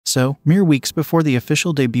So, mere weeks before the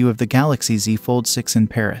official debut of the Galaxy Z Fold 6 in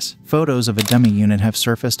Paris, photos of a dummy unit have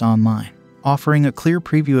surfaced online, offering a clear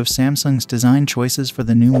preview of Samsung's design choices for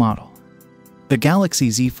the new model. The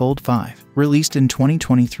Galaxy Z Fold 5, released in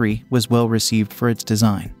 2023, was well received for its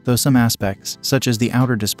design, though some aspects, such as the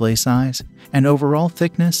outer display size and overall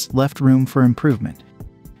thickness, left room for improvement.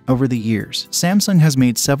 Over the years, Samsung has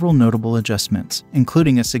made several notable adjustments,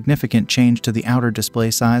 including a significant change to the outer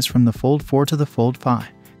display size from the Fold 4 to the Fold 5.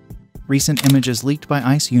 Recent images leaked by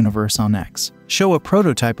Ice Universe on X show a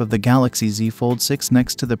prototype of the Galaxy Z Fold 6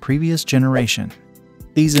 next to the previous generation.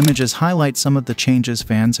 These images highlight some of the changes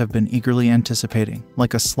fans have been eagerly anticipating,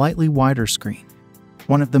 like a slightly wider screen.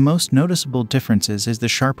 One of the most noticeable differences is the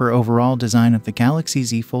sharper overall design of the Galaxy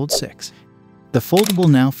Z Fold 6. The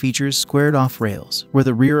foldable now features squared-off rails, where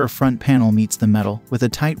the rear or front panel meets the metal, with a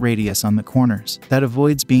tight radius on the corners that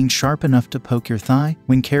avoids being sharp enough to poke your thigh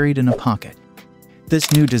when carried in a pocket.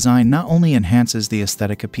 This new design not only enhances the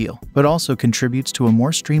aesthetic appeal, but also contributes to a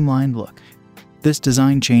more streamlined look. This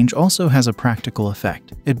design change also has a practical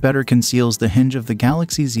effect. It better conceals the hinge of the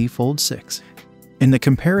Galaxy Z Fold 6. In the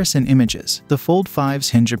comparison images, the Fold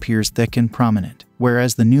 5's hinge appears thick and prominent,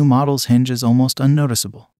 whereas the new model's hinge is almost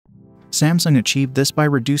unnoticeable. Samsung achieved this by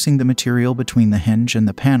reducing the material between the hinge and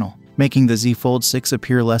the panel, making the Z Fold 6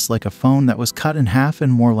 appear less like a phone that was cut in half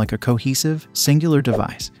and more like a cohesive, singular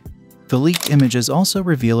device. The leaked images also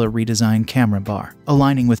reveal a redesigned camera bar,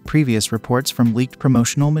 aligning with previous reports from leaked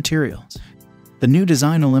promotional materials. The new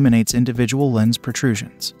design eliminates individual lens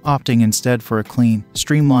protrusions, opting instead for a clean,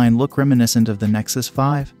 streamlined look reminiscent of the Nexus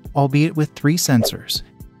 5, albeit with 3 sensors.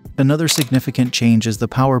 Another significant change is the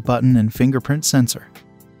power button and fingerprint sensor.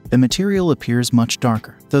 The material appears much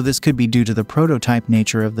darker, though this could be due to the prototype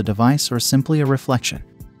nature of the device or simply a reflection.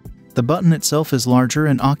 The button itself is larger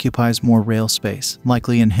and occupies more rail space,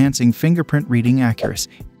 likely enhancing fingerprint reading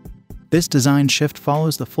accuracy. This design shift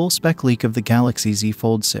follows the full-spec leak of the Galaxy Z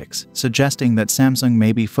Fold 6, suggesting that Samsung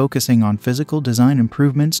may be focusing on physical design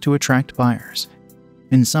improvements to attract buyers.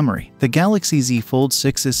 In summary, the Galaxy Z Fold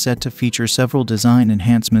 6 is set to feature several design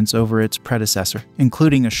enhancements over its predecessor,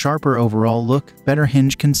 including a sharper overall look, better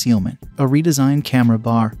hinge concealment, a redesigned camera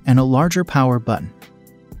bar, and a larger power button.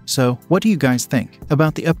 So, what do you guys think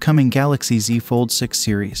about the upcoming Galaxy Z Fold 6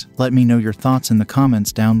 series? Let me know your thoughts in the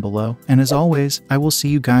comments down below, and as always, I will see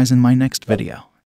you guys in my next video.